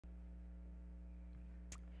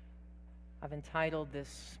I've entitled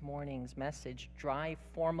this morning's message, Dry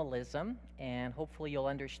Formalism, and hopefully you'll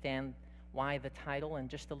understand why the title in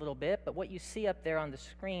just a little bit. But what you see up there on the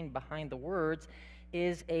screen behind the words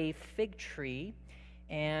is a fig tree,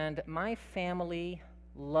 and my family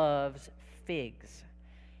loves figs.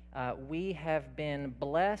 We have been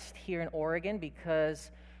blessed here in Oregon because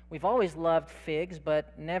we've always loved figs,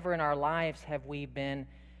 but never in our lives have we been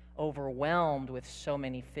overwhelmed with so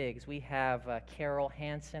many figs. We have Carol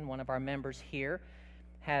Hansen, one of our members here,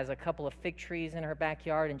 has a couple of fig trees in her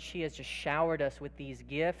backyard, and she has just showered us with these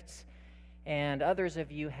gifts, and others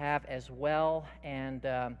of you have as well. And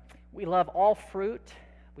we love all fruit.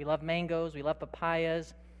 We love mangoes, we love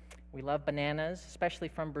papayas, we love bananas, especially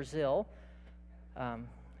from Brazil.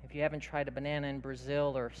 If you haven't tried a banana in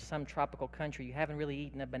Brazil or some tropical country, you haven't really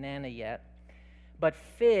eaten a banana yet. But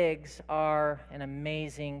figs are an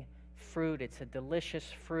amazing fruit. It's a delicious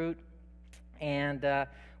fruit, and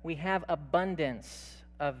we have abundance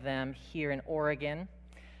of them here in Oregon.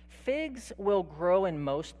 Figs will grow in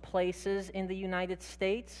most places in the United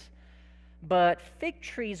States, but fig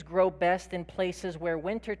trees grow best in places where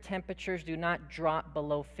winter temperatures do not drop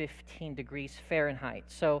below 15 degrees Fahrenheit.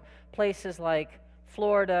 So places like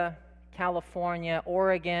Florida, California,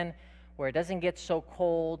 Oregon, where it doesn't get so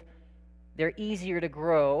cold, they're easier to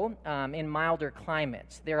grow in milder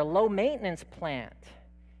climates. They're a low-maintenance plant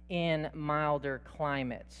in milder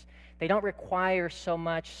climates. They don't require so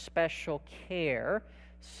much special care,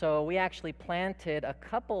 so we actually planted a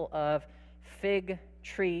couple of fig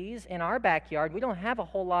trees in our backyard. We don't have a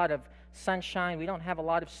whole lot of sunshine. We don't have a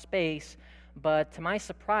lot of space, but to my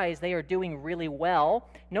surprise, they are doing really well.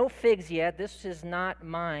 No figs yet. This is not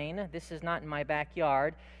mine. This is not in my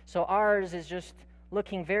backyard. So ours is just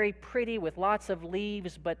looking very pretty with lots of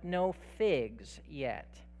leaves, but no figs yet.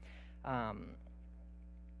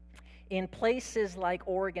 In places like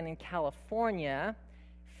Oregon and California,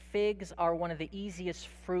 figs are one of the easiest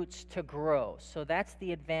fruits to grow. So that's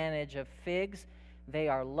the advantage of figs. They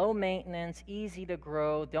are low maintenance, easy to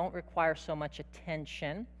grow, don't require so much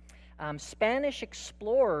attention. Spanish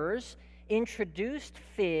explorers introduced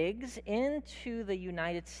figs into the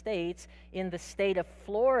United States in the state of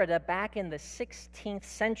Florida back in the 16th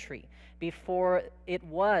century, before it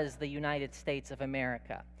was the United States of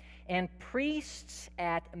America. And priests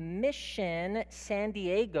at Mission San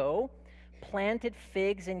Diego planted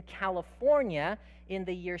figs in California in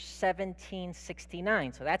the year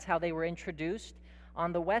 1769. So that's how they were introduced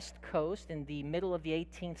on the West Coast in the middle of the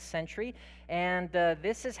 18th century, and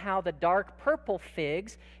this is how the dark purple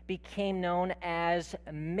figs became known as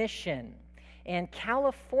Mission. And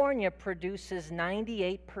California produces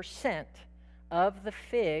 98% of the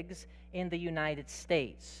figs in the United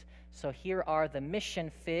States. So here are the Mission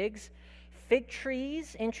figs. Fig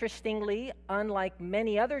trees, interestingly, unlike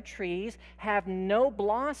many other trees, have no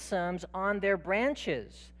blossoms on their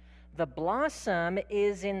branches. The blossom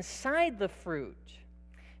is inside the fruit.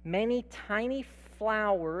 Many tiny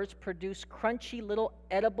flowers produce crunchy little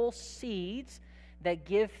edible seeds that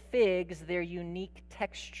give figs their unique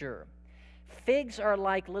texture. Figs are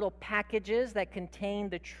like little packages that contain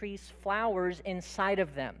the tree's flowers inside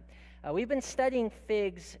of them. We've been studying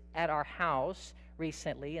figs at our house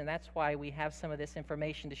recently, and that's why we have some of this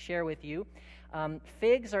information to share with you.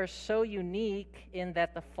 Figs are so unique in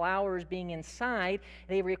that the flowers being inside,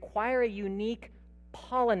 they require a unique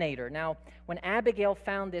pollinator. Now, when Abigail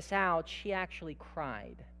found this out, she actually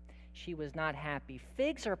cried. She was not happy.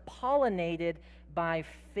 Figs are pollinated by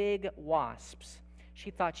fig wasps. She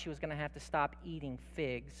thought she was going to have to stop eating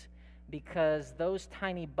figs because those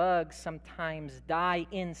tiny bugs sometimes die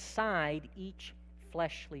inside each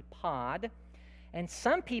fleshly pod. And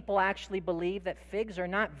some people actually believe that figs are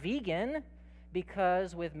not vegan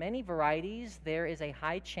because with many varieties, there is a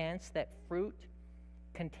high chance that fruit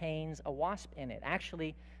contains a wasp in it.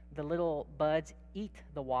 Actually, the little buds eat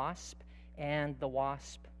the wasp, and the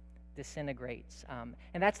wasp disintegrates.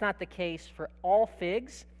 And that's not the case for all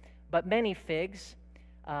figs, but many figs,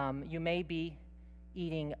 you may be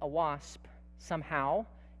eating a wasp somehow,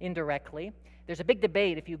 indirectly. There's a big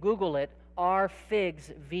debate, if you Google it, are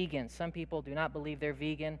figs vegan? Some people do not believe they're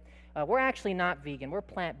vegan. We're actually not vegan. We're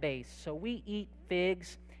plant-based, so we eat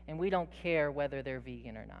figs, and we don't care whether they're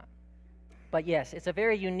vegan or not. But yes, it's a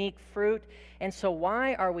very unique fruit. And so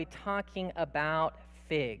why are we talking about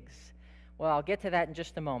figs? Well, I'll get to that in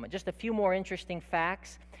just a moment. Just a few more interesting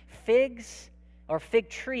facts. Figs or fig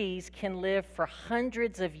trees can live for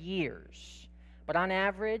hundreds of years, but on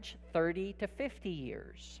average, 30 to 50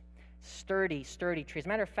 years. Sturdy trees.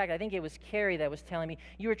 Matter of fact, I think it was Carrie that was telling me,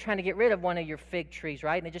 you were trying to get rid of one of your fig trees,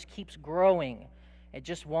 right? And it just keeps growing. It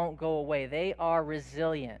just won't go away. They are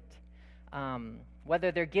resilient.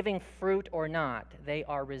 Whether they're giving fruit or not, they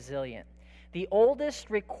are resilient. The oldest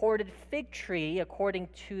recorded fig tree, according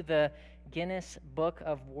to the Guinness Book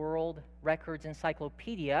of World Records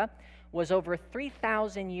Encyclopedia, was over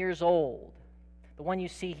 3,000 years old. The one you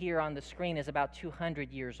see here on the screen is about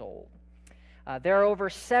 200 years old. There are over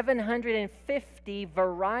 750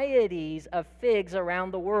 varieties of figs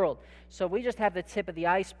around the world. So we just have the tip of the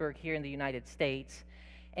iceberg here in the United States.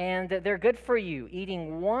 And they're good for you.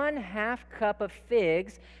 Eating 1/2 cup of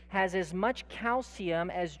figs has as much calcium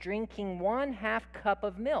as drinking 1/2 cup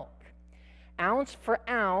of milk. Ounce for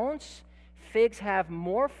ounce, figs have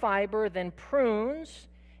more fiber than prunes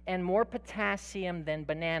and more potassium than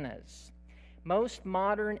bananas. Most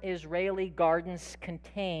modern Israeli gardens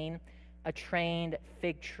contain a trained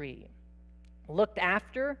fig tree. Looked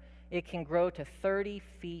after, it can grow to 30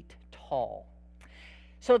 feet tall.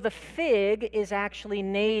 So the fig is actually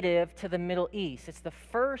native to the Middle East. It's the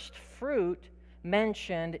first fruit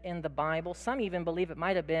mentioned in the Bible. Some even believe it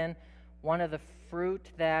might have been one of the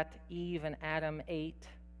fruit that Eve and Adam ate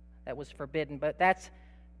that was forbidden, but that's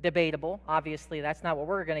debatable. Obviously, that's not what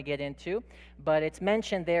we're going to get into, but it's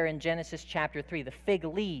mentioned there in Genesis chapter 3. The fig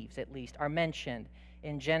leaves, at least, are mentioned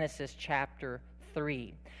in Genesis chapter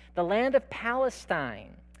 3. The land of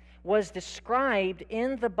Palestine was described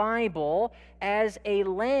in the Bible as a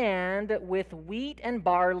land with wheat and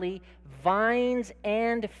barley, vines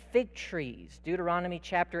and fig trees. Deuteronomy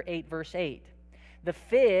chapter 8, verse 8. The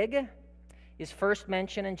fig is first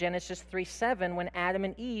mentioned in Genesis 3:7 when Adam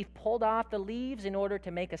and Eve pulled off the leaves in order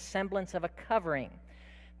to make a semblance of a covering.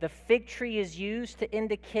 The fig tree is used to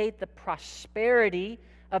indicate the prosperity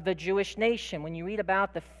of the Jewish nation. When you read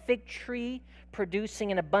about the fig tree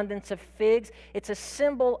producing an abundance of figs, it's a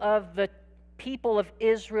symbol of the people of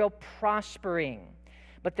Israel prospering.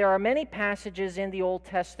 But there are many passages in the Old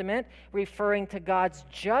Testament referring to God's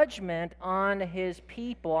judgment on his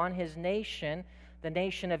people, on his nation, the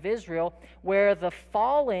nation of Israel, where the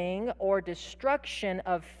falling or destruction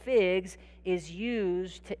of figs is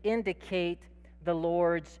used to indicate the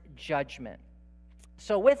Lord's judgment.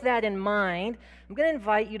 So with that in mind, I'm going to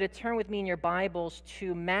invite you to turn with me in your Bibles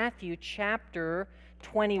to Matthew chapter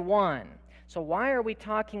 21. So why are we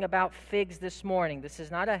talking about figs this morning? This is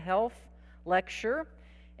not a health lecture,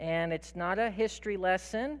 and it's not a history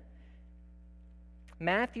lesson.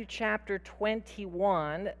 Matthew chapter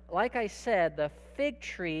 21, like I said, the fig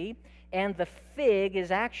tree and the fig is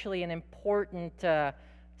actually an important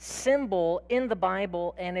symbol in the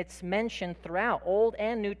Bible, and it's mentioned throughout Old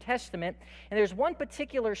and New Testament. And there's one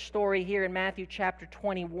particular story here in Matthew chapter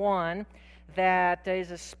 21 that is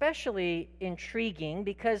especially intriguing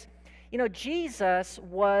because, you know, Jesus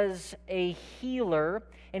was a healer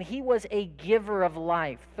and he was a giver of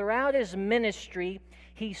life. Throughout his ministry,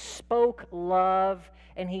 he spoke love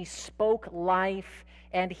and he spoke life,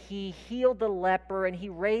 and he healed the leper, and he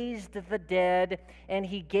raised the dead, and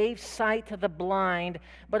he gave sight to the blind.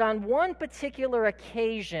 But on one particular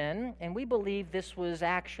occasion, and we believe this was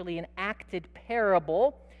actually an acted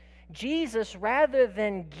parable, Jesus, rather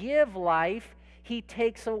than give life, he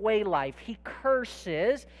takes away life. He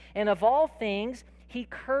curses, and of all things, he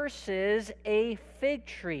curses a fig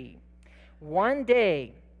tree. One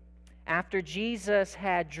day, after Jesus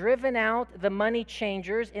had driven out the money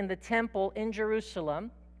changers in the temple in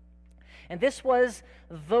Jerusalem, and this was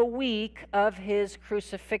the week of his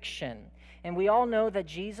crucifixion. And we all know that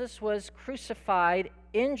Jesus was crucified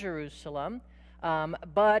in Jerusalem,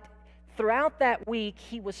 but throughout that week,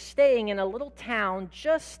 he was staying in a little town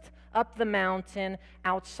just up the mountain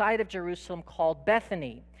outside of Jerusalem called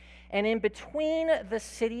Bethany. And in between the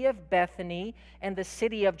city of Bethany and the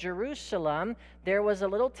city of Jerusalem, there was a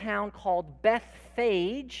little town called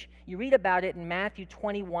Bethphage. You read about it in Matthew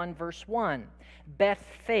 21, verse 1.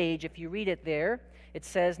 Bethphage, if you read it there, it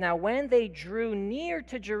says, "Now when they drew near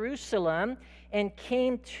to Jerusalem and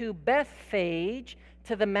came to Bethphage,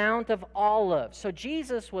 to the Mount of Olives." So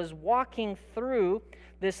Jesus was walking through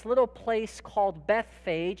this little place called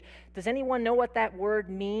Bethphage. Does anyone know what that word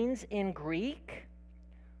means in Greek?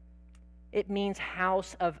 It means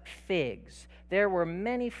house of figs. There were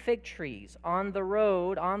many fig trees on the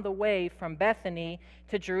road, on the way from Bethany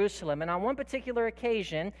to Jerusalem. And on one particular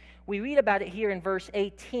occasion, we read about it here in verse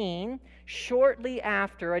 18, shortly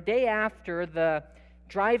after, a day after the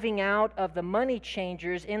driving out of the money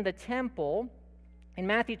changers in the temple. In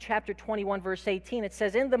Matthew chapter 21, verse 18, it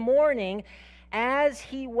says, "In the morning, as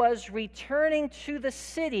he was returning to the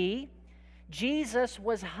city, Jesus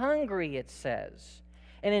was hungry," it says.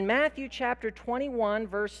 And in Matthew chapter 21,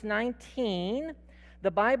 verse 19,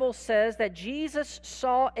 the Bible says that Jesus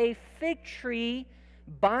saw a fig tree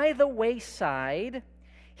by the wayside.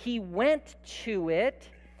 He went to it,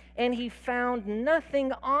 and he found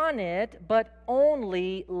nothing on it but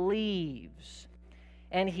only leaves.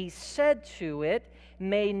 And he said to it,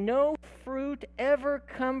 "May no fruit ever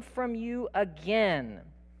come from you again."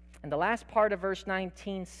 And the last part of verse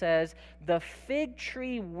 19 says, "The fig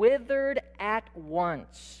tree withered at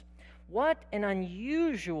once." What an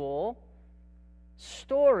unusual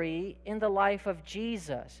story in the life of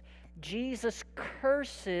Jesus. Jesus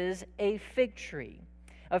curses a fig tree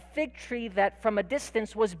that from a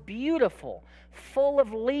distance was beautiful, full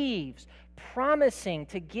of leaves, promising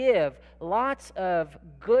to give lots of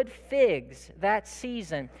good figs that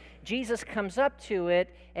season. Jesus comes up to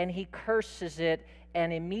it and he curses it,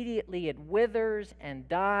 and immediately it withers and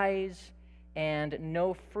dies, and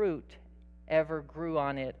no fruit ever grew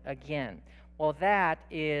on it again. Well, that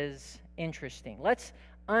is interesting. Let's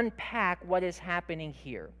unpack what is happening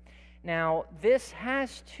here. Now, this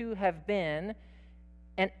has to have been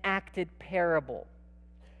an acted parable.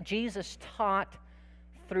 Jesus taught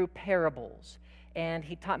through parables, and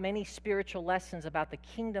he taught many spiritual lessons about the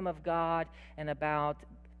kingdom of God and about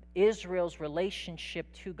Israel's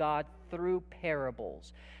relationship to God through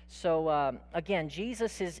parables. So again,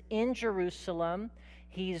 Jesus is in Jerusalem.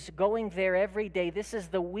 He's going there every day. This is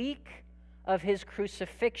the week of his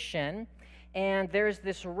crucifixion, and there's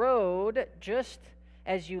this road just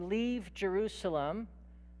as you leave Jerusalem,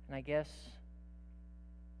 and I guess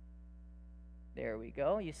there we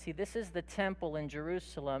go. You see, this is the temple in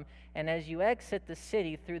Jerusalem, and as you exit the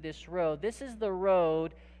city through this road, this is the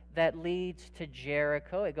road that leads to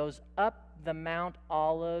Jericho. It goes up the Mount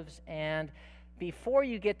Olives, and before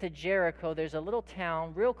you get to Jericho, there's a little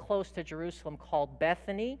town real close to Jerusalem called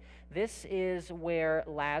Bethany. This is where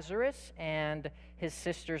Lazarus and his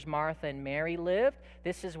sisters Martha and Mary lived.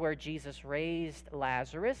 This is where Jesus raised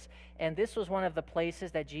Lazarus, and this was one of the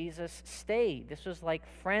places that Jesus stayed. This was like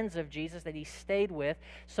friends of Jesus that he stayed with.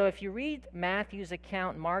 So if you read Matthew's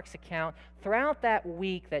account, Mark's account, throughout that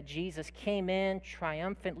week that Jesus came in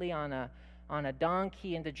triumphantly on a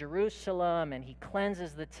donkey into Jerusalem, and he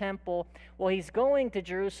cleanses the temple. Well, he's going to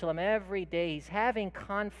Jerusalem every day. He's having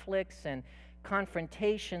conflicts and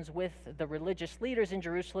confrontations with the religious leaders in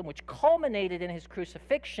Jerusalem, which culminated in his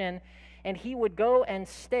crucifixion, and he would go and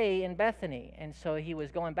stay in Bethany. And so he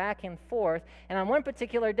was going back and forth, and on one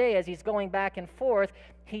particular day, as he's going back and forth,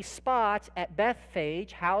 he spots at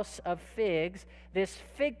Bethphage, house of figs, this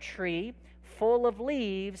fig tree full of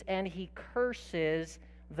leaves, and he curses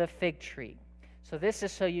the fig tree. So this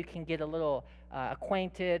is so you can get a little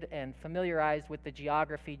acquainted and familiarized with the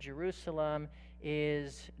geography. Jerusalem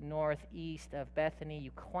is northeast of Bethany. You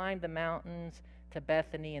climb the mountains to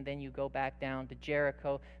Bethany, and then you go back down to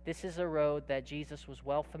Jericho. This is a road that Jesus was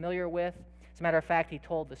well familiar with. As a matter of fact, he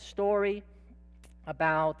told the story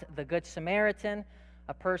about the Good Samaritan,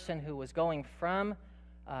 a person who was going from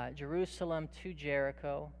Jerusalem to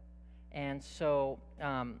Jericho. And so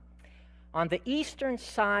on the eastern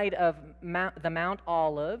side of the Mount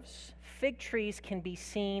Olives, fig trees can be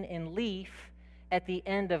seen in leaf at the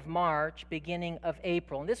end of March, beginning of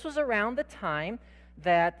April. And this was around the time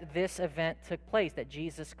that this event took place, that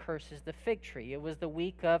Jesus curses the fig tree. It was the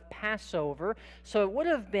week of Passover, so it would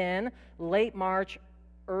have been late March,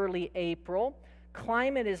 early April.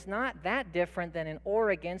 Climate is not that different than in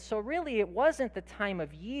Oregon, so really it wasn't the time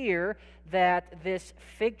of year that this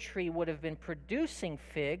fig tree would have been producing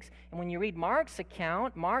figs. And when you read Mark's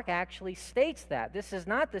account, Mark actually states that this is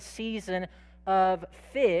not the season of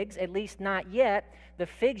figs, at least not yet. The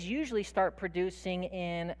figs usually start producing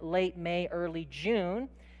in late May, early June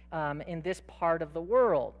in this part of the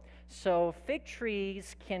world. So fig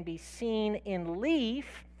trees can be seen in leaf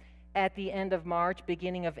at the end of March,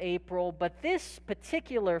 beginning of April, but this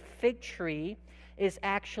particular fig tree is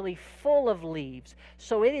actually full of leaves.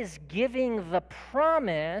 So it is giving the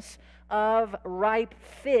promise of ripe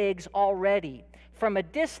figs already. From a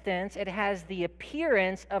distance, it has the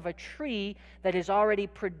appearance of a tree that is already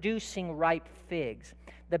producing ripe figs.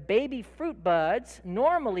 The baby fruit buds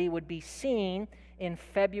normally would be seen in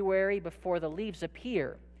February before the leaves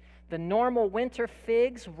appear. The normal winter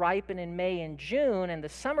figs ripen in May and June, and the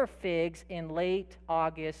summer figs in late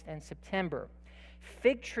August and September.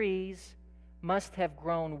 Fig trees must have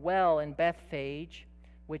grown well in Bethphage,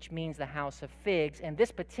 which means the house of figs, and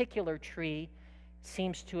this particular tree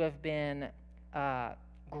seems to have been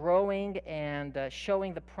growing and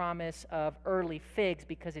showing the promise of early figs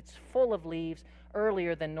because it's full of leaves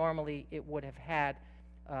earlier than normally it would have had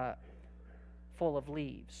full of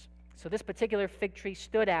leaves. So this particular fig tree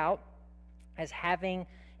stood out as having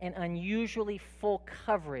an unusually full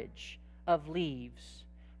coverage of leaves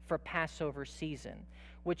for Passover season.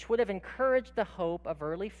 which would have encouraged the hope of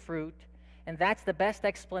early fruit, and that's the best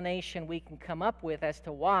explanation we can come up with as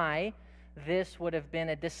to why this would have been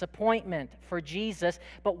a disappointment for Jesus,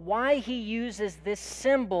 but why he uses this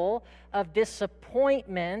symbol of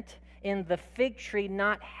disappointment in the fig tree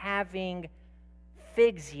not having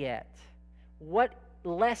figs yet. What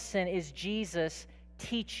lesson is Jesus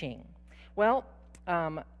teaching? Well,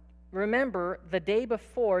 remember the day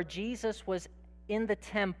before, Jesus was in the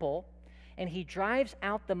temple, and he drives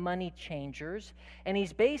out the money changers, and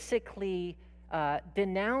he's basically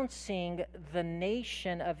denouncing the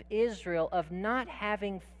nation of Israel of not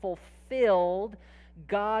having fulfilled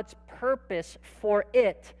God's purpose for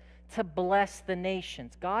it to bless the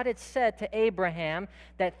nations. God had said to Abraham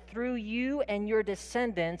that through you and your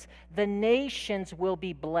descendants, the nations will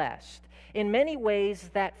be blessed. In many ways,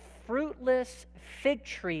 that fruitless fig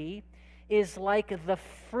tree is like the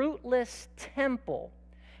fruitless temple,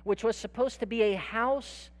 which was supposed to be a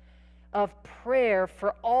house of prayer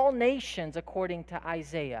for all nations, according to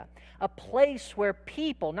Isaiah. A place where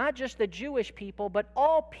people, not just the Jewish people, but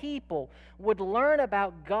all people would learn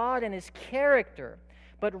about God and his character.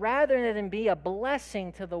 But rather than be a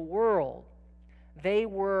blessing to the world, they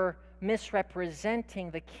were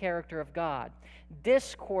misrepresenting the character of God.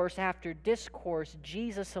 Discourse after discourse,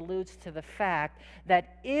 Jesus alludes to the fact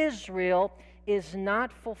that Israel is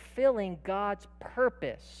not fulfilling God's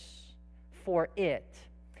purpose for it.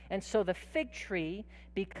 And so the fig tree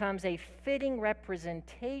becomes a fitting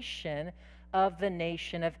representation of the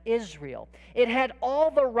nation of Israel. It had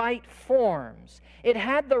all the right forms. It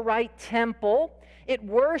had the right temple. It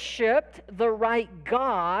worshiped the right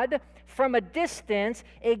God. From a distance,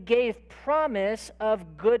 it gave promise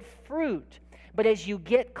of good fruit. But as you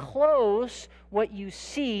get close, what you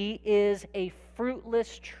see is a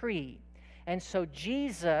fruitless tree. And so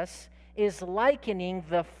Jesus is likening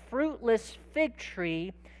the fruitless fig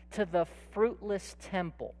tree to the fruitless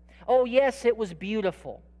temple. Oh, yes, it was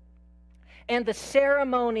beautiful. And the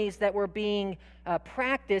ceremonies that were being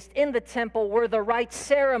practiced in the temple were the right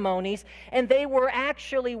ceremonies, and they were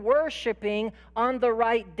actually worshiping on the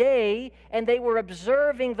right day, and they were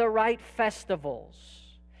observing the right festivals.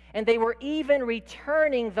 And they were even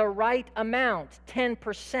returning the right amount,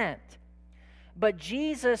 10%. But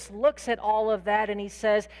Jesus looks at all of that and he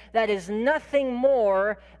says, that is nothing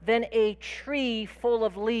more than a tree full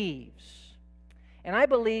of leaves. And I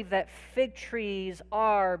believe that fig trees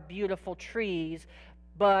are beautiful trees,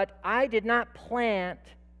 but I did not plant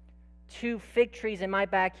 2 fig trees in my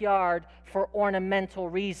backyard for ornamental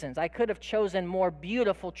reasons. I could have chosen more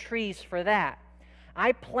beautiful trees for that.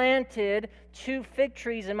 I planted 2 fig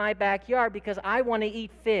trees in my backyard because I want to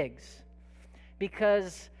eat figs.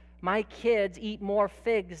 Because my kids eat more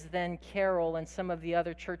figs than Carol and some of the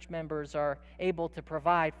other church members are able to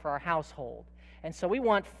provide for our household. And so we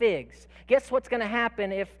want figs. Guess what's going to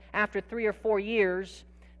happen if after 3 or 4 years,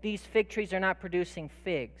 these fig trees are not producing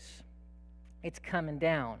figs? It's coming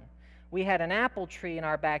down. We had an apple tree in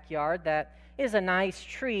our backyard that is a nice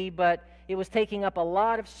tree, but it was taking up a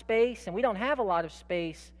lot of space, and we don't have a lot of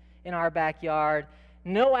space in our backyard.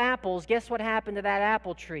 No apples. Guess what happened to that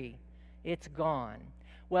apple tree? It's gone.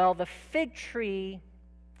 Well, the fig tree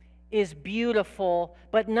is beautiful,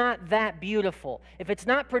 but not that beautiful. If it's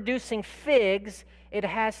not producing figs, it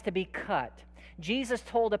has to be cut. Jesus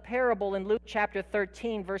told a parable in Luke chapter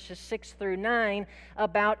 13, verses 6 through 9,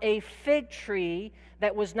 about a fig tree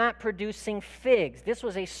that was not producing figs. This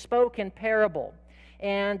was a spoken parable.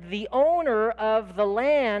 And the owner of the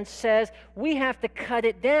land says, we have to cut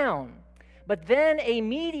it down. But then a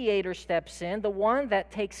mediator steps in, the one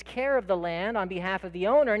that takes care of the land on behalf of the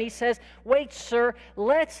owner, and he says, wait, sir,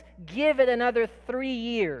 let's give it another 3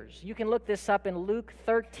 years. You can look this up in Luke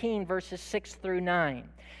 13, verses 6 through 9.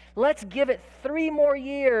 Let's give it 3 more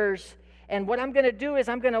years, and what I'm going to do is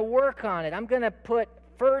I'm going to work on it. I'm going to put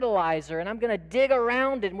fertilizer, and I'm going to dig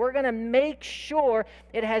around it, and we're going to make sure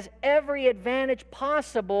it has every advantage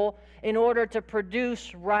possible in order to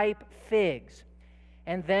produce ripe figs.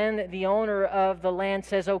 And then the owner of the land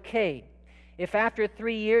says, okay, if after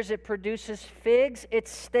 3 years it produces figs, it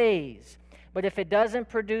stays. But if it doesn't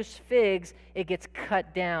produce figs, it gets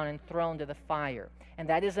cut down and thrown to the fire. And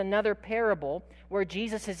that is another parable where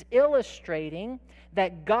Jesus is illustrating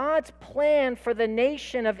that God's plan for the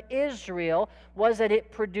nation of Israel was that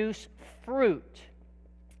it produce fruit.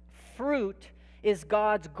 Fruit is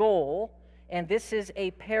God's goal, and this is a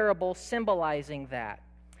parable symbolizing that.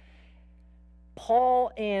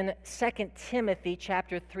 Paul in 2 Timothy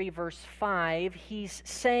chapter 3, verse 5, he's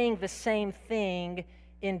saying the same thing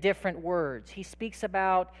in different words. He speaks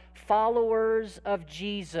about followers of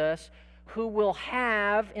Jesus who will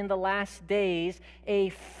have in the last days a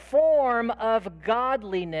form of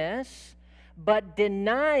godliness, but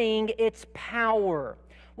denying its power.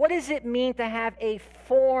 What does it mean to have a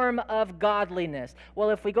form of godliness? Well,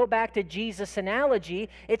 if we go back to Jesus' analogy,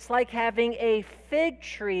 it's like having a fig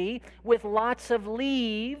tree with lots of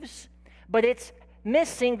leaves, but it's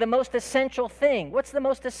missing the most essential thing. What's the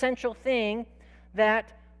most essential thing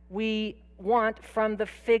that we want from the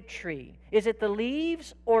fig tree? Is it the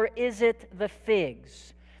leaves or is it the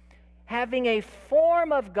figs? Having a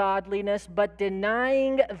form of godliness but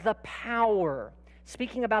denying the power.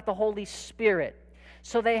 Speaking about the Holy Spirit.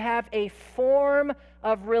 So they have a form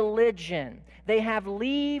of religion. They have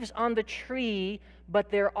leaves on the tree, but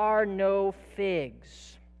there are no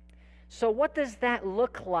figs. So what does that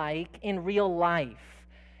look like in real life?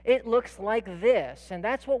 It looks like this, and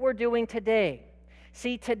that's what we're doing today.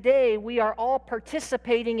 See, today we are all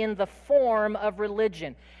participating in the form of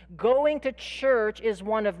religion. Going to church is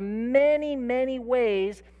one of many, many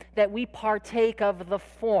ways that we partake of the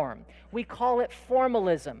form. We call it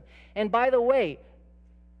formalism. And by the way,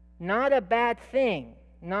 not a bad thing,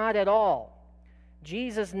 not at all.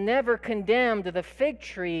 Jesus never condemned the fig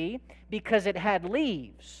tree because it had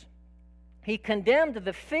leaves. He condemned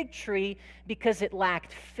the fig tree because it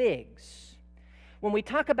lacked figs. When we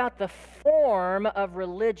talk about the form of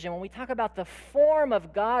religion, when we talk about the form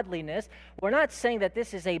of godliness, we're not saying that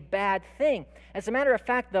this is a bad thing. As a matter of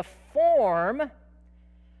fact, the form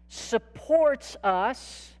supports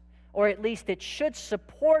us, or at least it should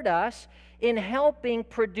support us, in helping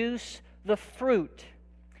produce the fruit,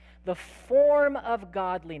 the form of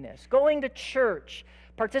godliness. Going to church,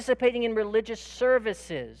 participating in religious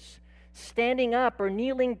services, standing up or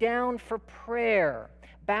kneeling down for prayer,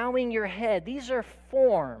 bowing your head. These are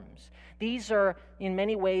forms. These are, in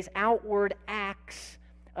many ways, outward acts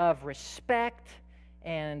of respect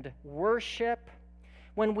and worship.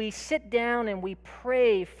 When we sit down and we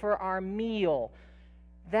pray for our meal,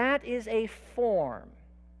 that is a form.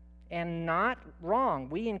 And not wrong.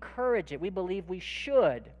 We encourage it. We believe we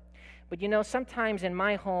should. But you know, sometimes in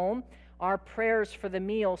my home, our prayers for the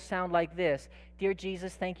meal sound like this: Dear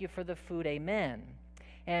Jesus, thank you for the food, amen.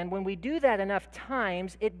 And when we do that enough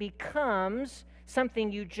times, it becomes something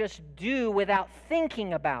you just do without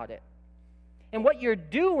thinking about it. And what you're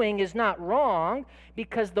doing is not wrong,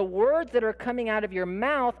 because the words that are coming out of your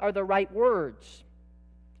mouth are the right words.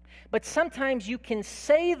 But sometimes you can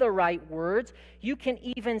say the right words, you can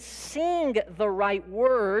even sing the right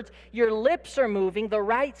words, your lips are moving, the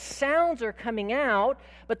right sounds are coming out,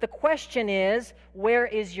 but the question is, where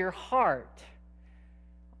is your heart?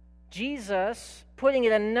 Jesus, putting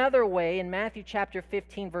it another way in Matthew chapter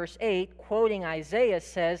 15, verse 8, quoting Isaiah,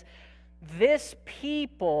 says, This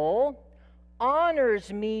people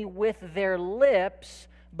honors me with their lips,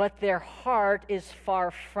 but their heart is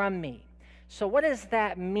far from me. So what does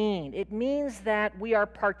that mean? It means that we are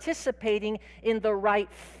participating in the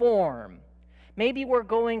right form. Maybe we're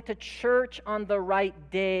going to church on the right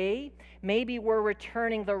day. Maybe we're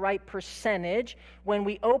returning the right percentage. When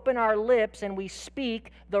we open our lips and we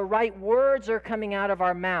speak, the right words are coming out of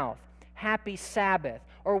our mouth. Happy Sabbath.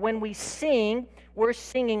 Or when we sing, we're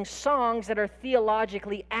singing songs that are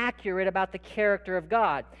theologically accurate about the character of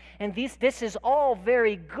God. And this is all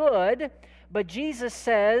very good, but Jesus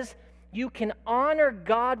says, you can honor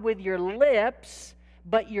God with your lips,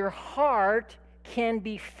 but your heart can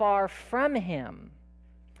be far from Him.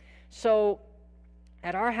 So,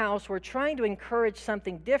 at our house, we're trying to encourage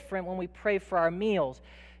something different when we pray for our meals.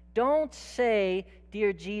 Don't say,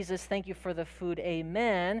 Dear Jesus, thank you for the food,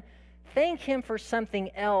 amen. Thank Him for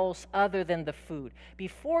something else other than the food.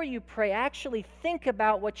 Before you pray, actually think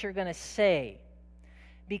about what you're going to say.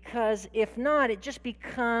 Because if not, it just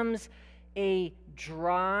becomes a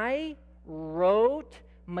dry, rote,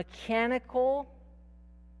 mechanical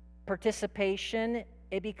participation.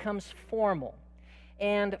 It becomes formal.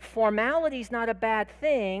 And formality is not a bad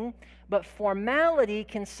thing, but formality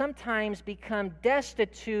can sometimes become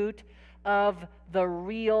destitute of the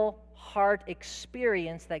real heart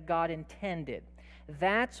experience that God intended.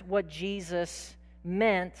 That's what Jesus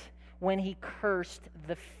meant when He cursed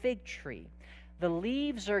the fig tree. The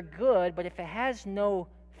leaves are good, but if it has no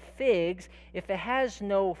figs, if it has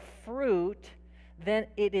no fruit, then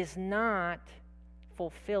it is not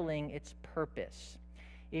fulfilling its purpose.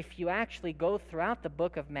 If you actually go throughout the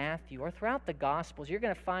book of Matthew or throughout the Gospels, you're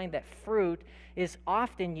going to find that fruit is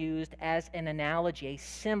often used as an analogy, a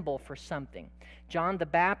symbol for something. John the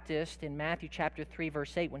Baptist in Matthew chapter 3,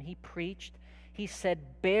 verse 8, when he preached, he said,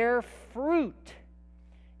 bear fruit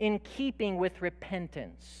in keeping with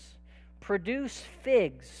repentance. Produce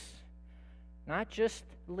figs, not just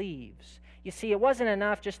leaves. You see, it wasn't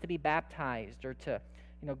enough just to be baptized or to,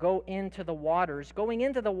 go into the waters. Going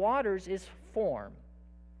into the waters is form.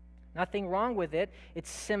 Nothing wrong with it. It's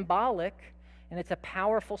symbolic, and it's a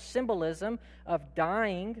powerful symbolism of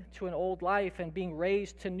dying to an old life and being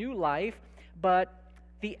raised to new life. But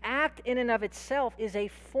the act in and of itself is a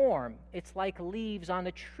form. It's like leaves on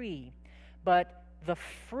a tree. But the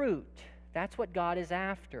fruit, that's what God is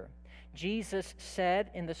after. Jesus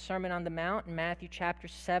said in the Sermon on the Mount in Matthew chapter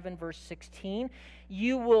 7, verse 16,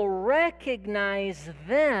 "You will recognize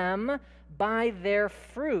them by their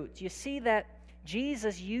fruit." You see that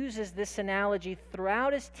Jesus uses this analogy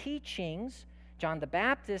throughout his teachings. John the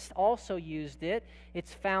Baptist also used it.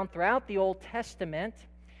 It's found throughout the Old Testament.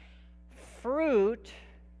 Fruit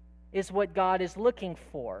is what God is looking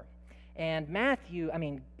for. And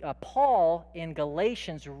Paul in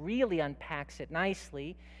Galatians really unpacks it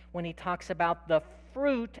nicely when he talks about the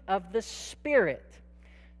fruit of the Spirit.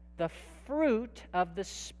 The fruit of the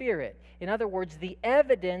Spirit. In other words, the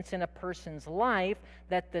evidence in a person's life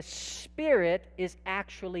that the Spirit is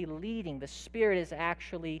actually leading, the Spirit is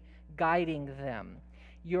actually guiding them.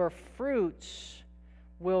 Your fruits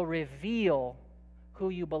will reveal who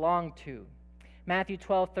you belong to. Matthew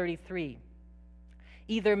 12:33.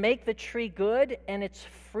 "Either make the tree good and its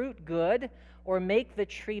fruit good, or make the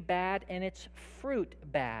tree bad and its fruit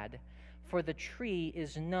bad, for the tree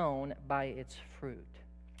is known by its fruit."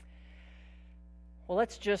 Well,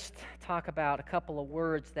 let's just talk about a couple of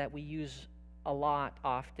words that we use a lot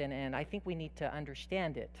often, and I think we need to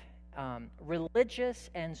understand it. Religious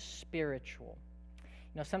and spiritual.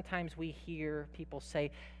 Sometimes we hear people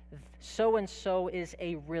say, so-and-so is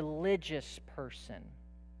a religious person,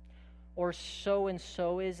 or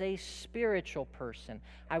so-and-so is a spiritual person.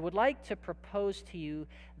 I would like to propose to you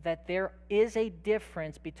that there is a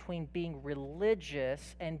difference between being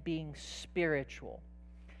religious and being spiritual.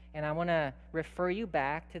 And I want to refer you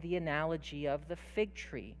back to the analogy of the fig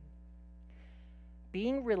tree.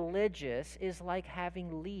 Being religious is like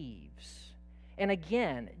having leaves. And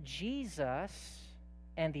again, Jesus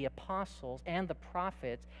and the apostles and the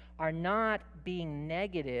prophets are not being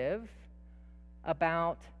negative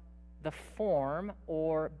about the form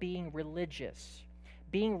or being religious.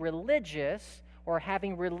 Being religious or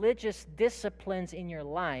having religious disciplines in your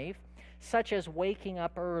life, such as waking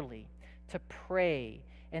up early to pray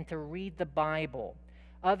and to read the Bible.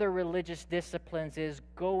 Other religious disciplines is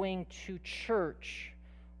going to church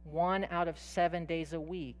 1 out of 7 days a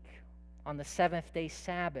week on the seventh-day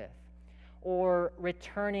Sabbath, or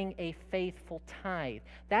returning a faithful tithe.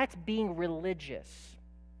 That's being religious.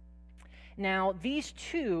 Now, these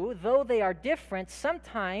two, though they are different,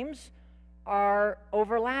 sometimes are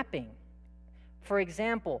overlapping. For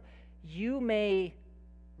example, you may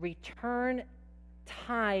return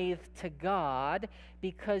tithe to God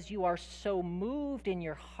because you are so moved in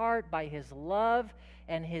your heart by His love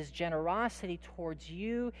and His generosity towards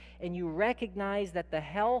you, and you recognize that the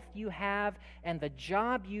health you have and the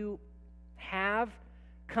job you have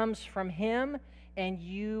comes from Him, and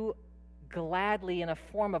you gladly, in a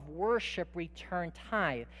form of worship, return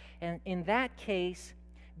tithe. And in that case,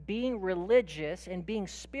 being religious and being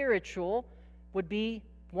spiritual would be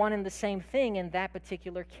one and the same thing in that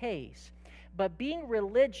particular case. But being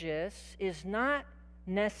religious is not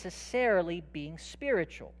necessarily being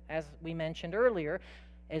spiritual. As we mentioned earlier,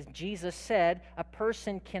 as Jesus said, a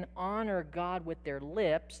person can honor God with their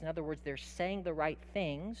lips. In other words, they're saying the right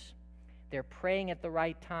things, they're praying at the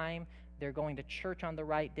right time, they're going to church on the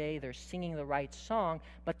right day, they're singing the right song,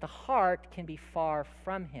 but the heart can be far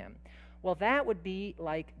from Him. Well, that would be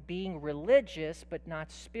like being religious but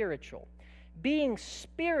not spiritual. Being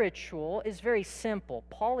spiritual is very simple.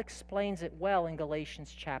 Paul explains it well in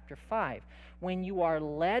Galatians chapter 5. When you are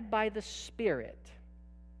led by the Spirit,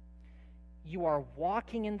 you are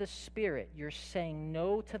walking in the Spirit. You're saying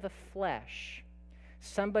no to the flesh.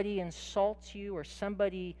 Somebody insults you, or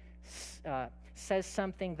somebody says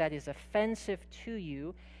something that is offensive to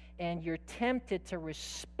you, and you're tempted to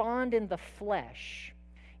respond in the flesh.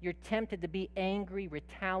 You're tempted to be angry,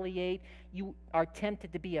 retaliate. You are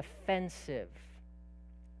tempted to be offensive.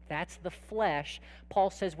 That's the flesh. Paul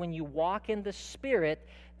says when you walk in the Spirit,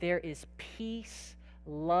 there is peace,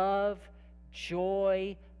 love,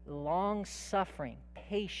 joy, long-suffering,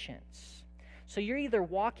 patience. So you're either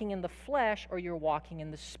walking in the flesh or you're walking in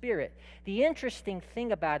the Spirit. The interesting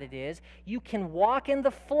thing about it is you can walk in the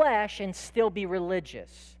flesh and still be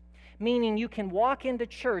religious. Meaning you can walk into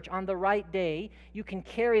church on the right day, you can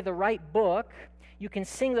carry the right book, you can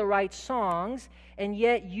sing the right songs, and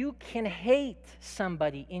yet you can hate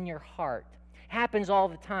somebody in your heart. Happens all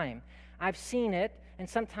the time. I've seen it, and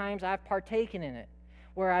sometimes I've partaken in it.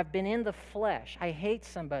 where I've been in the flesh. I hate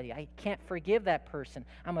somebody. I can't forgive that person.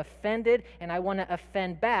 I'm offended and I want to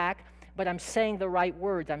offend back, but I'm saying the right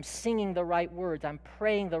words. I'm singing the right words. I'm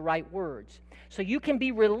praying the right words. So you can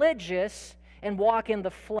be religious and walk in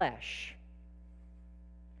the flesh.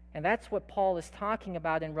 And that's what Paul is talking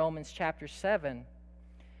about in Romans chapter 7.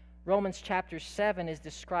 Romans chapter 7 is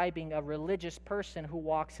describing a religious person who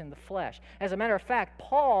walks in the flesh. As a matter of fact,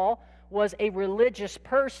 Paul was a religious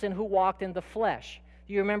person who walked in the flesh.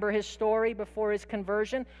 Do you remember his story before his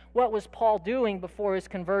conversion? What was Paul doing before his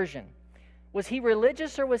conversion? Was he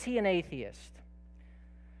religious or was he an atheist?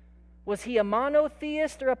 Was he a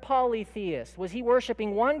monotheist or a polytheist? Was he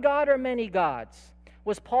worshiping one God or many gods?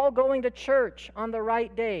 Was Paul going to church on the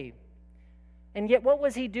right day? And yet what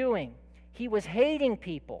was he doing? He was hating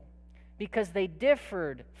people because they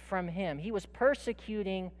differed from him. He was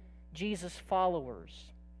persecuting Jesus'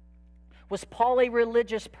 followers. Was Paul a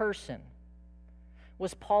religious person?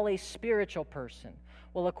 Was Paul a spiritual person?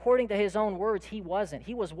 Well, according to his own words, he wasn't.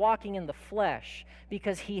 He was walking in the flesh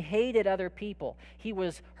because he hated other people. He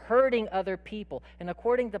was hurting other people. And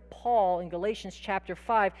according to Paul in Galatians chapter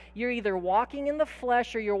 5, you're either walking in the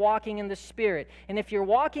flesh or you're walking in the Spirit. And if you're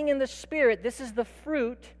walking in the Spirit, this is the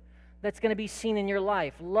fruit that's going to be seen in your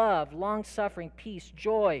life. Love, long-suffering, peace,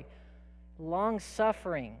 joy,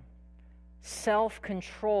 long-suffering,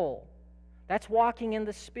 self-control. That's walking in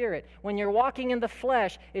the Spirit. When you're walking in the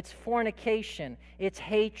flesh, it's fornication, it's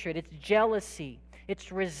hatred, it's jealousy,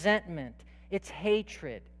 it's resentment, it's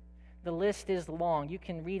hatred. The list is long. You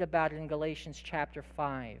can read about it in Galatians chapter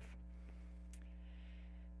 5.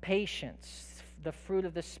 Patience, the fruit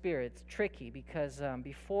of the Spirit. It's tricky because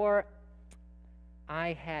before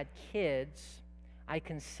I had kids, I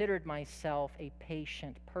considered myself a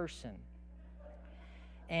patient person.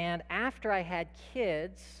 And after I had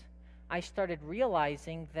kids, I started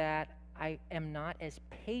realizing that I am not as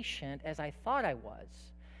patient as I thought I was.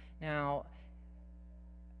 Now,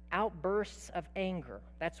 outbursts of anger,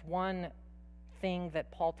 that's one thing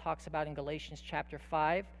that Paul talks about in Galatians chapter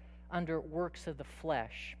 5 under works of the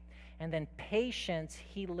flesh. And then patience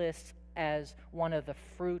he lists as one of the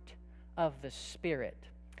fruit of the Spirit.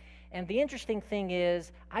 And the interesting thing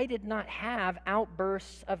is, I did not have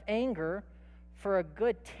outbursts of anger for a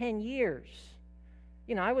good 10 years.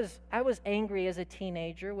 You know, I was angry as a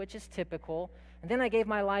teenager, which is typical. And then I gave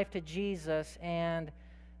my life to Jesus, and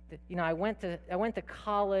I went to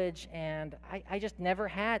college, and I just never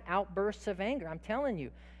had outbursts of anger. I'm telling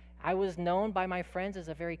you, I was known by my friends as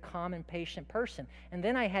a very calm and patient person. And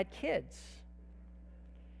then I had kids,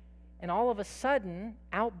 and all of a sudden,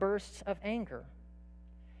 outbursts of anger.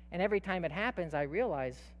 And every time it happens, I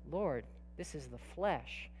realize, Lord, this is the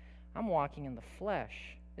flesh. I'm walking in the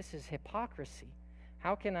flesh. This is hypocrisy.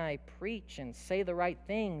 How can I preach and say the right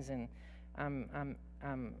things and I'm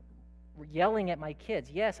yelling at my kids?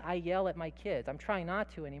 Yes, I yell at my kids. I'm trying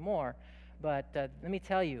not to anymore, but let me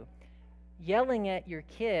tell you, yelling at your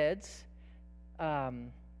kids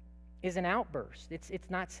is an outburst. It's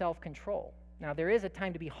not self-control. Now, there is a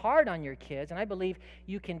time to be hard on your kids, and I believe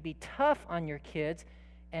you can be tough on your kids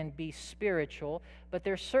and be spiritual, but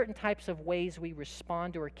there are certain types of ways we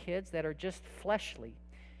respond to our kids that are just fleshly,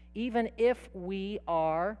 even if we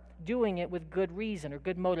are doing it with good reason or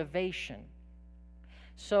good motivation.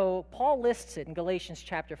 So Paul lists it in Galatians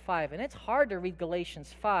chapter 5, and it's hard to read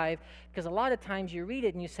Galatians 5 because a lot of times you read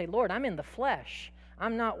it and you say, Lord, I'm in the flesh.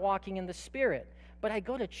 I'm not walking in the Spirit. But I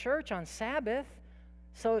go to church on Sabbath,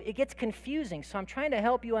 so it gets confusing. So I'm trying to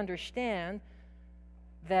help you understand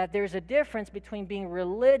that there's a difference between being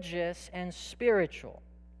religious and spiritual.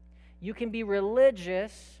 You can be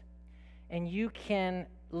religious and you can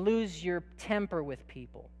lose your temper with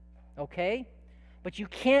people, okay? But you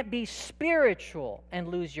can't be spiritual and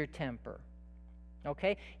lose your temper,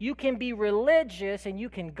 okay? You can be religious and you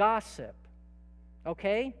can gossip,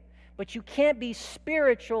 okay? But you can't be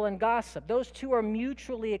spiritual and gossip. Those two are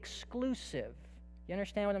mutually exclusive. You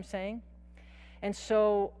understand what I'm saying? And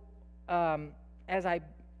so, as I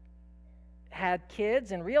had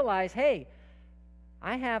kids and realized, hey,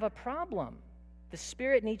 I have a problem. The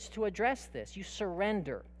Spirit needs to address this. You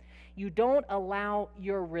surrender. You don't allow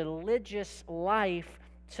your religious life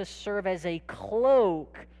to serve as a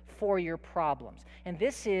cloak for your problems. And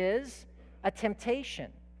this is a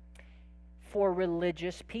temptation for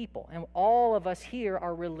religious people. And all of us here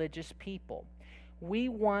are religious people. We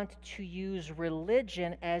want to use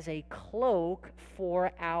religion as a cloak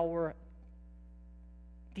for our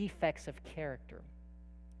defects of character.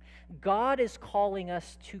 God is calling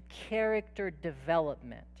us to character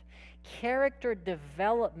development. Character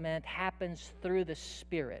development happens through the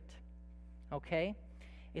Spirit, okay?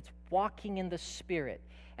 It's walking in the Spirit.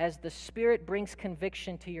 as the Spirit brings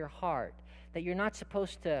conviction to your heart, that you're not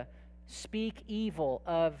supposed to speak evil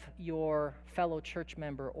of your fellow church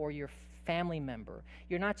member or your family member.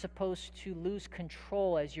 You're not supposed to lose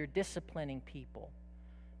control as you're disciplining people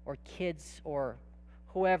or kids or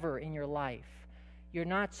whoever in your life. You're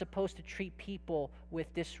not supposed to treat people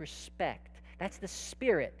with disrespect. That's the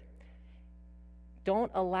Spirit.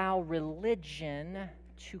 Don't allow religion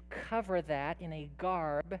to cover that in a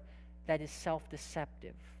garb that is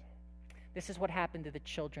self-deceptive. This is what happened to the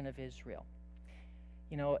children of Israel.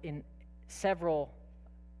 You know, in several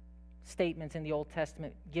statements in the Old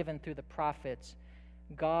Testament given through the prophets,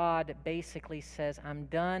 God basically says, I'm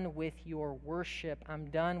done with your worship. I'm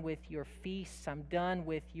done with your feasts. I'm done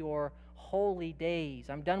with your holy days.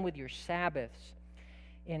 I'm done with your Sabbaths.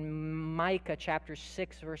 In Micah chapter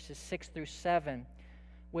 6, verses 6 through 7,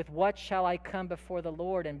 with what shall I come before the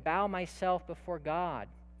Lord and bow myself before God?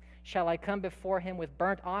 Shall I come before him with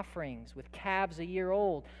burnt offerings, with calves a year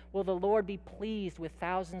old? Will the Lord be pleased with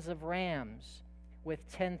thousands of rams, with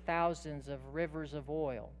 10,000s of rivers of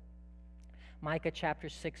oil? Micah chapter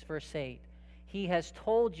 6, verse 8. He has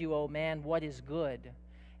told you, O man, what is good.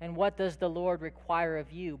 And what does the Lord require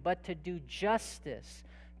of you? But to do justice,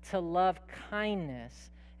 to love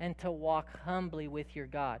kindness, and to walk humbly with your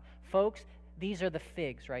God. Folks, these are the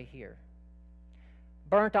figs right here.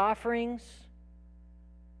 Burnt offerings,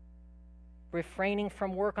 refraining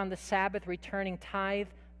from work on the Sabbath, returning tithe,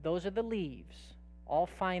 those are the leaves. All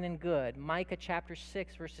fine and good. Micah chapter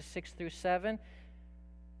 6, verses 6 through 7,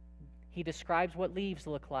 he describes what leaves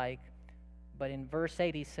look like. But in verse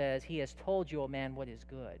 8 he says, he has told you, O man, what is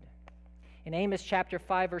good. In Amos chapter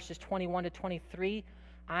 5, verses 21 to 23,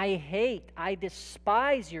 I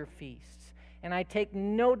despise your feasts, and I take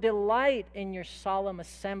no delight in your solemn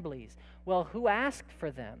assemblies. Well, who asked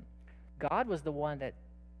for them? God was the one that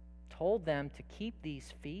told them to keep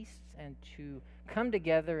these feasts and to come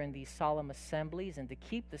together in these solemn assemblies and to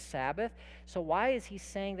keep the Sabbath. So why is he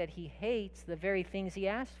saying that he hates the very things he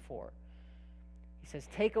asked for? He says,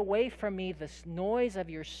 take away from me the noise of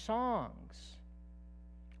your songs.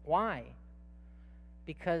 Why?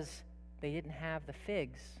 Because they didn't have the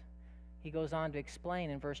figs. He goes on to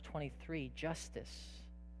explain in verse 23, justice,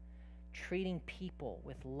 treating people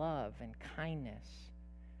with love and kindness.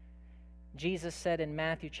 Jesus said in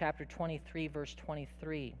Matthew chapter 23, verse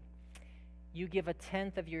 23, you give a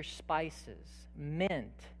tenth of your spices,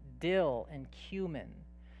 mint, dill, and cumin,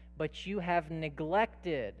 but you have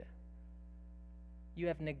neglected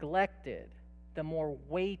the more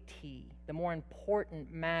weighty, the more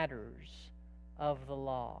important matters of the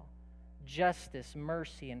law, justice,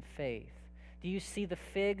 mercy, and faith. Do you see the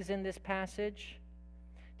figs in this passage?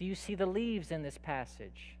 Do you see the leaves in this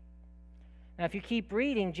passage? Now, if you keep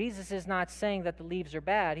reading, Jesus is not saying that the leaves are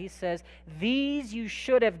bad. He says, these you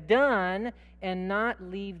should have done and not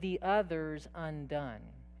leave the others undone.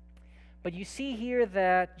 But you see here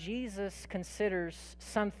that Jesus considers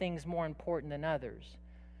some things more important than others.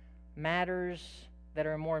 Matters that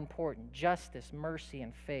are more important, justice, mercy,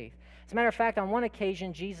 and faith. As a matter of fact, on one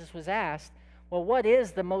occasion, Jesus was asked, well, what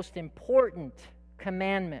is the most important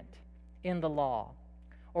commandment in the law?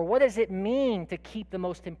 Or what does it mean to keep the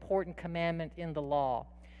most important commandment in the law?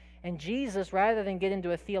 And Jesus, rather than get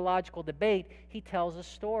into a theological debate, he tells a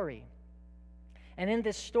story. And in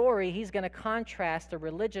this story, he's going to contrast a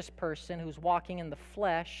religious person who's walking in the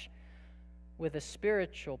flesh with a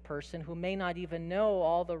spiritual person who may not even know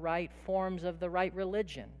all the right forms of the right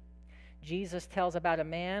religion. Jesus tells about a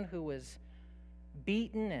man who was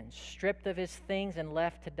beaten and stripped of his things and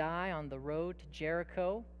left to die on the road to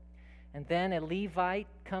Jericho. And then a Levite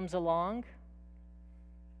comes along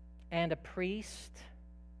and a priest,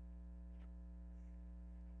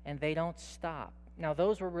 and they don't stop. Now,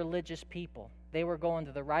 those were religious people. They were going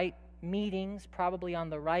to the right meetings, probably on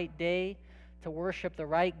the right day, to worship the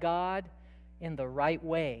right God in the right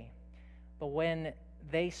way. But when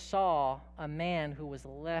they saw a man who was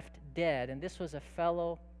left dead, and this was a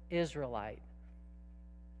fellow Israelite,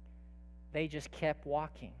 they just kept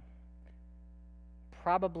walking.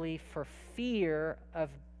 Probably for fear of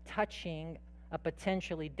touching a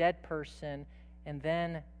potentially dead person and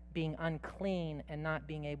then being unclean and not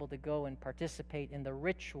being able to go and participate in the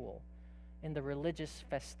ritual, in the religious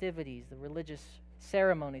festivities, the religious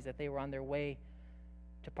ceremonies that they were on their way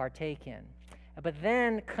to partake in. But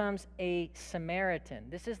then comes a Samaritan.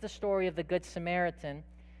 This is the story of the Good Samaritan.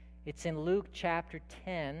 It's in Luke chapter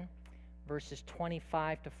 10, verses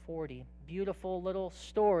 25 to 40. Beautiful little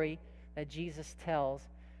story that Jesus tells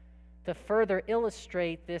to further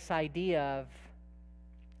illustrate this idea of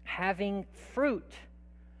having fruit,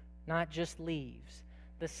 not just leaves.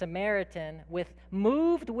 the Samaritan,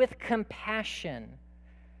 moved with compassion,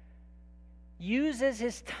 uses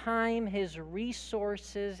his time, his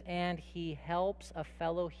resources, and he helps a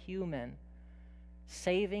fellow human,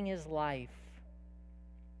 saving his life,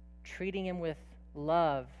 treating him with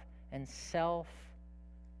love and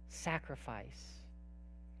self-sacrifice.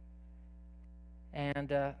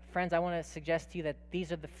 And friends, I want to suggest to you that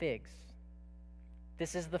these are the figs.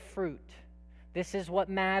 This is the fruit. This is what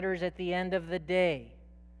matters at the end of the day.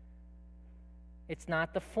 It's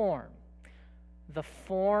not the form. The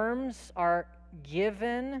forms are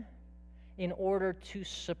given in order to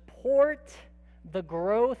support the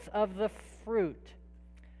growth of the fruit.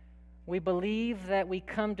 We believe that we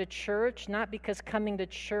come to church not because coming to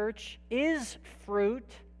church is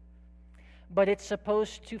fruit, but it's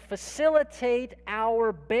supposed to facilitate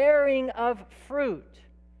our bearing of fruit.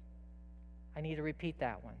 I need to repeat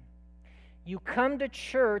that one. You come to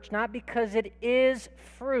church not because it is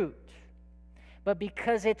fruit, but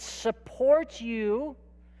because it supports you,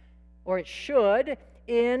 or it should,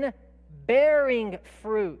 in bearing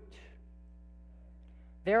fruit.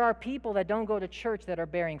 There are people that don't go to church that are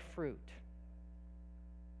bearing fruit,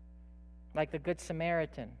 like the Good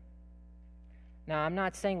Samaritan. Now, I'm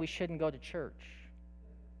not saying we shouldn't go to church,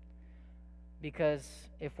 because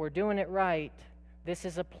if we're doing it right, this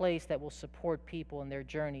is a place that will support people in their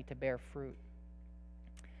journey to bear fruit.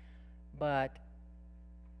 But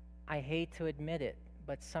I hate to admit it,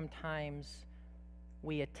 but sometimes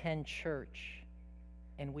we attend church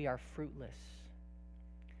and we are fruitless.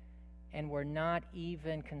 And we're not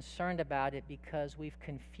even concerned about it because we've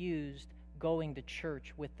confused going to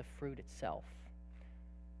church with the fruit itself.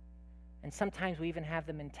 And sometimes we even have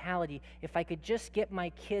the mentality, if I could just get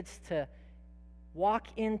my kids to walk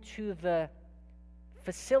into the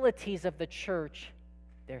facilities of the church,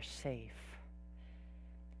 they're safe.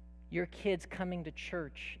 Your kids coming to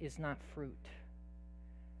church is not fruit.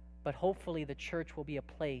 But hopefully the church will be a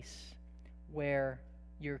place where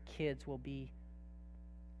your kids will be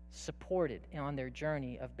supported on their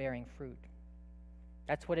journey of bearing fruit.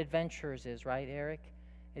 That's what Adventurers is, right, Eric?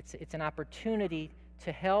 It's an opportunity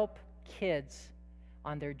to help kids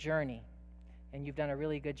on their journey. And you've done a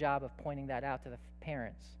really good job of pointing that out to the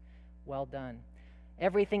parents. Well done.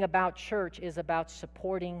 Everything about church is about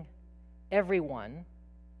supporting everyone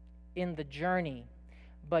in the journey.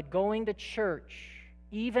 But going to church,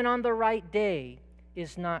 even on the right day,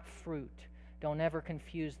 is not fruit. Don't ever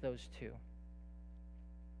confuse those two.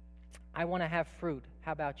 I want to have fruit.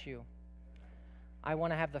 How about you? I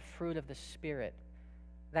want to have the fruit of the Spirit.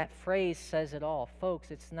 That phrase says it all. Folks,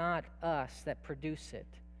 it's not us that produce it.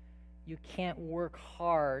 You can't work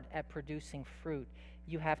hard at producing fruit.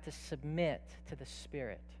 You have to submit to the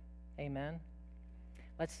Spirit. Amen?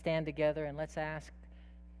 Let's stand together and let's ask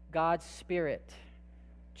God's Spirit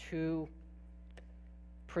to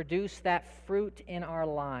produce that fruit in our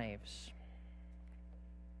lives.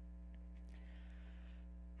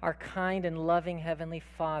 Our kind and loving Heavenly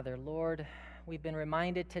Father, Lord, we've been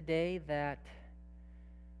reminded today that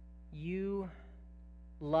you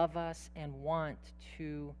love us and want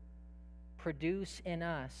to produce in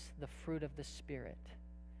us the fruit of the Spirit,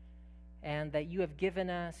 and that you have given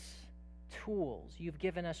us tools, you've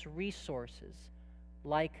given us resources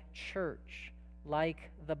like church, like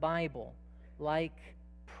the Bible, like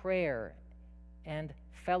prayer and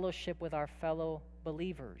fellowship with our fellow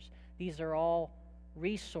believers. These are all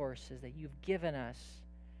resources that you've given us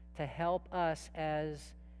to help us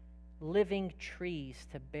as living trees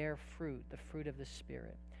to bear fruit, the fruit of the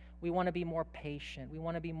Spirit. We want to be more patient. We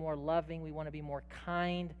want to be more loving. We want to be more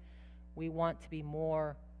kind. We want to be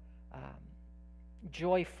more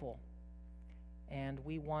joyful. And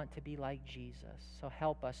we want to be like Jesus. So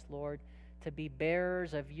help us, Lord, to be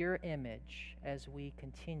bearers of your image as we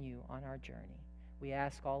continue on our journey. We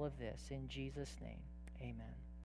ask all of this in Jesus' name. Amen.